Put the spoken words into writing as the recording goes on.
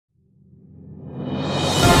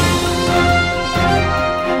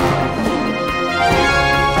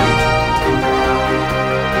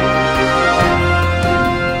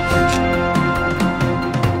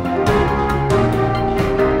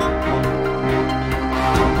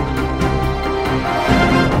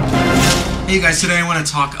Hey guys, today I want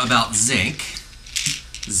to talk about zinc.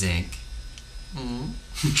 Zinc.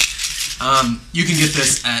 You can get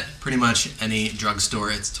this at pretty much any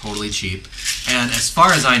drugstore. It's totally cheap. And as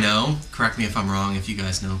far as I know, correct me if I'm wrong if you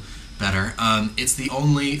guys know better, it's the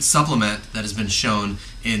only supplement that has been shown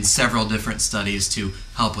in several different studies to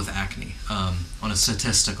help with acne on a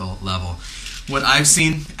statistical level. What I've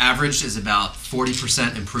seen averaged is about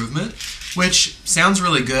 40% improvement, which sounds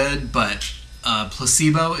really good, but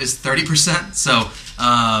placebo is 30%, so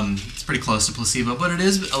it's pretty close to placebo, but it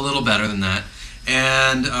is a little better than that.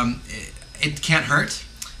 And it can't hurt.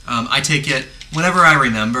 I take it whenever I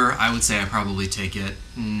remember. I would say I probably take it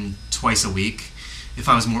twice a week. If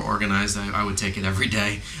I was more organized, I would take it every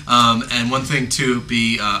day. And one thing to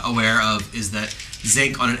be aware of is that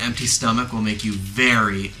zinc on an empty stomach will make you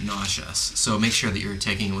very nauseous. So make sure that you're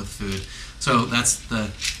taking it with food. So that's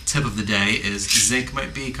the tip of the day, is zinc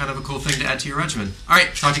might be kind of a cool thing to add to your regimen. All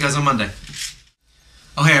right, talk to you guys on Monday.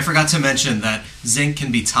 Oh hey, I forgot to mention that zinc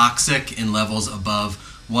can be toxic in levels above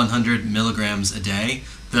 100 milligrams a day.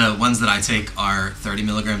 The ones that I take are 30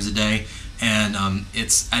 milligrams a day, and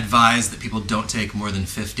it's advised that people don't take more than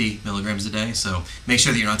 50 milligrams a day, so make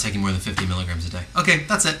sure that you're not taking more than 50 milligrams a day. Okay,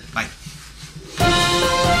 that's it. Bye.